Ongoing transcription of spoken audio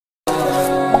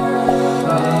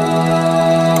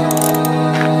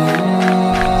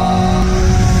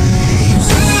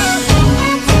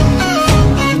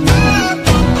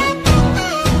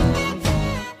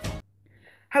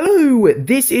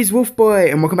This is Wolfboy,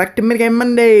 and welcome back to Minigame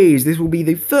Mondays. This will be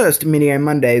the first Minigame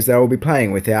Mondays that I will be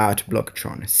playing without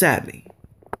Blockatron, sadly.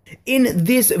 In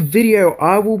this video,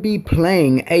 I will be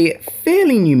playing a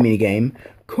fairly new minigame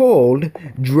called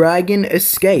Dragon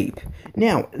Escape.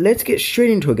 Now, let's get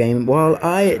straight into a game while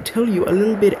I tell you a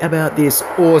little bit about this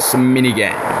awesome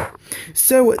minigame.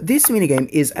 So, this minigame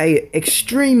is a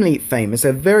extremely famous,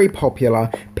 a very popular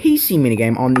PC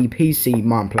minigame on the PC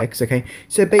MINEPLEX, okay?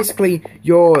 So basically,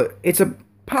 it's a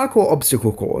parkour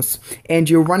obstacle course, and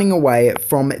you're running away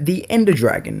from the Ender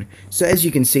Dragon. So as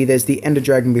you can see, there's the Ender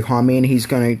Dragon behind me, and he's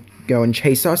going to go and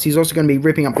chase us. He's also going to be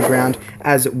ripping up the ground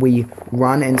as we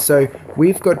run, and so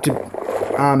we've got to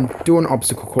do an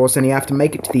obstacle course, and you have to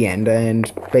make it to the end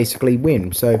and basically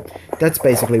win. So that's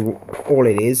basically all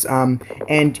it is.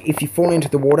 And if you fall into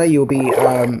the water, you'll be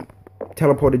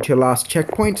teleported to your last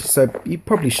checkpoint, so you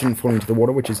probably shouldn't fall into the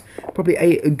water, which is probably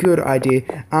a good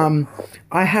idea.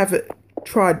 I have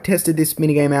tested this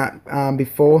minigame out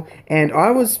before, and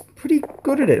I was pretty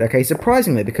good at it, okay,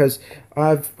 surprisingly, because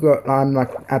I'm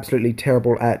like absolutely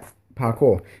terrible at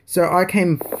parkour. So I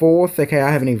came fourth, okay,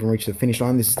 I haven't even reached the finish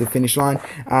line. This is the finish line.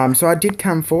 So I did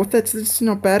come fourth. That's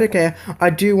not bad, okay. I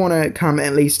do want to come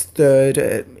at least third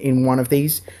in one of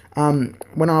these.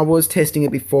 When I was testing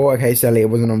it before, okay, sadly it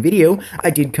wasn't on video,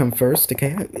 I did come first,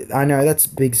 okay. I know, that's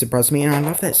a big surprise to me, and I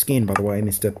love that skin, by the way,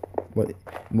 Mr. What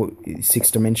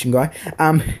sixth dimension guy.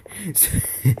 So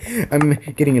I'm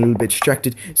getting a little bit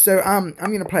distracted. So I'm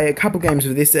gonna play a couple games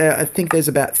of this. I think there's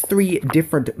about 3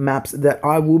 different maps that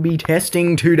I will be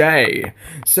testing today.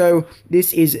 So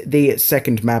this is the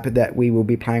second map that we will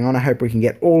be playing on. I hope we can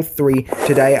get all 3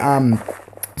 today.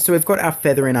 So we've got our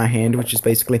feather in our hand, which is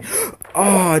basically...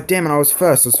 Oh, damn it, I was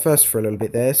first. I was first for a little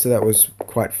bit there, so that was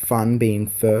quite fun being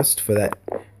first for that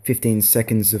 15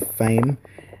 seconds of fame.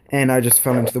 And I just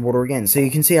fell into the water again. So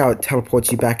you can see how it teleports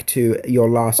you back to your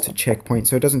last checkpoint.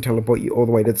 So it doesn't teleport you all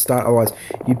the way to the start, otherwise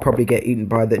you'd probably get eaten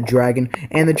by the dragon.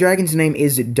 And the dragon's name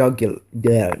is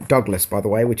Douglas, by the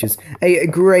way, which is a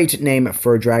great name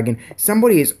for a dragon.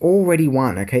 Somebody has already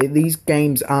won, okay? These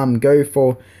games go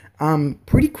for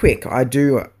pretty quick,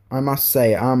 I must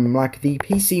say. Like the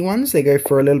PC ones, they go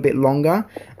for a little bit longer.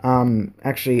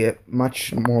 Actually,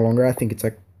 much more longer. I think it's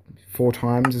like 4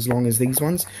 times as long as these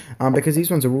ones, because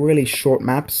these ones are really short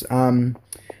maps,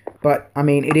 but I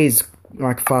mean, it is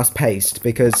like fast paced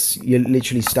because you're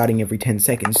literally starting every 10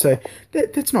 seconds, so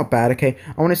that's not bad, okay.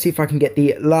 I want to see if I can get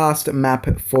the last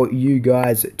map for you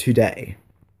guys today,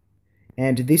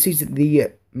 and this is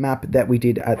the map that we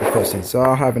did at the first set, so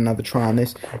I'll have another try on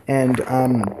this, and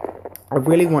I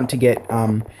really want to get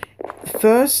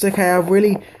first,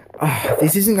 okay.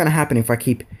 This isn't going to happen if I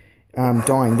keep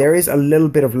dying. There is a little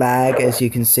bit of lag, as you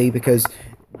can see, because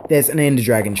there's an Ender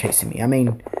Dragon chasing me. I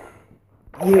mean,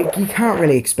 you can't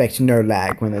really expect no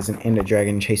lag when there's an Ender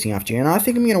Dragon chasing after you. And I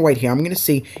think I'm going to wait here. I'm going to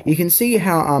see. You can see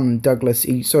how Douglas,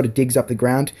 he sort of digs up the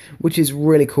ground, which is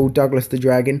really cool. Douglas the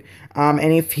dragon.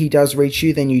 And if he does reach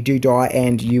you, then you do die,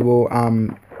 and you will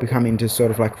become into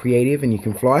sort of like creative, and you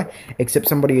can fly, except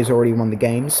somebody has already won the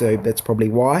game, so that's probably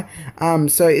why.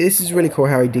 So this is really cool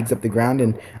how he digs up the ground,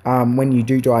 and when you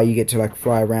do die, you get to like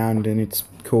fly around, and it's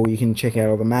cool. You can check out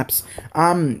all the maps.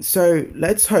 So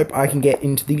let's hope I can get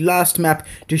into the last map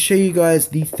to show you guys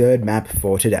the 3rd map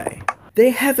for today.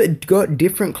 They have got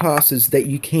different classes that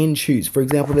you can choose. For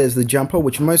example, there's the jumper,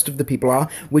 which most of the people are,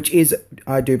 which is,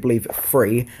 I do believe,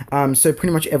 free. So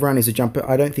pretty much everyone is a jumper.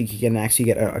 I don't think you can actually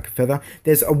get a feather.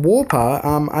 There's a warper.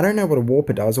 I don't know what a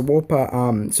warper does. A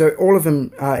warper, so all of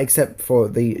them, except for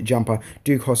the jumper,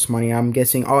 do cost money. I'm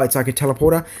guessing, oh, it's like a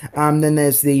teleporter. Then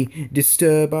there's the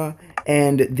disturber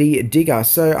and the digger.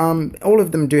 So all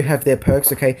of them do have their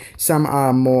perks, okay. Some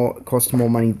are cost more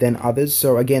money than others.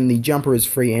 So again, the jumper is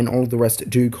free, and all of the rest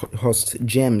do cost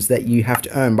gems that you have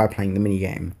to earn by playing the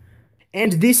minigame.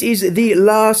 And this is the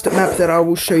last map that I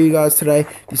will show you guys today.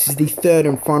 This is the 3rd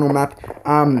and final map.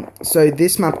 So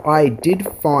this map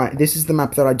this is the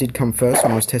map that I did come first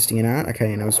when I was testing it out,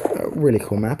 okay, and it was a really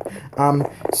cool map.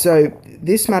 So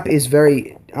this map is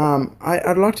very,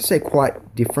 I'd like to say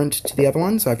quite different to the other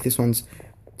ones. Like this one's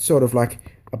sort of like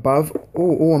above.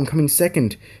 Oh, I'm coming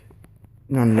second.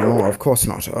 No, of course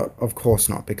not. Of course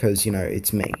not, because, you know,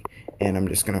 it's me. And I'm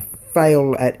just gonna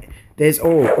fail at... There's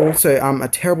also a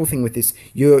terrible thing with this.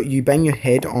 You bang your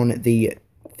head on the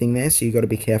thing there, so you got to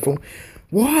be careful.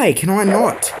 Why can I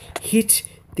not hit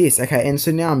this? Okay, and so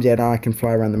now I'm dead. I can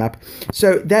fly around the map.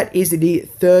 So that is the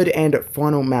 3rd and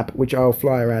final map, which I'll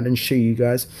fly around and show you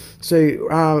guys.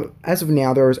 So as of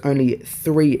now, there is only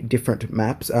 3 different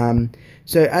maps.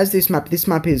 So as this map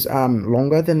is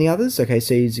longer than the others. Okay,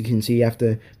 so as you can see, you have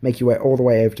to make your way all the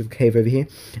way over to the cave over here.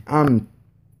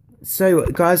 So,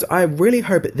 guys, I really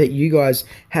hope that you guys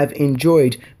have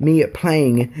enjoyed me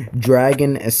playing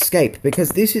Dragon Escape, because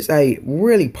this is a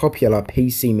really popular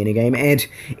PC minigame, and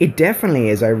it definitely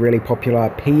is a really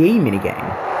popular PE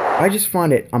minigame. I just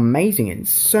find it amazing and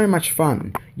so much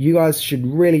fun. You guys should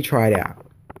really try it out.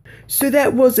 So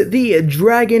that was the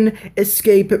Dragon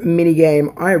Escape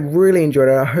minigame. I really enjoyed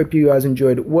it. I hope you guys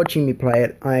enjoyed watching me play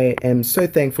it. I am so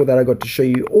thankful that I got to show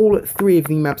you all 3 of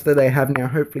the maps that they have now.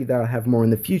 Hopefully they'll have more in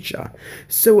the future.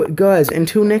 So guys,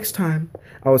 until next time,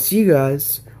 I will see you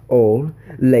guys all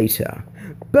later.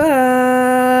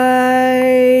 Bye!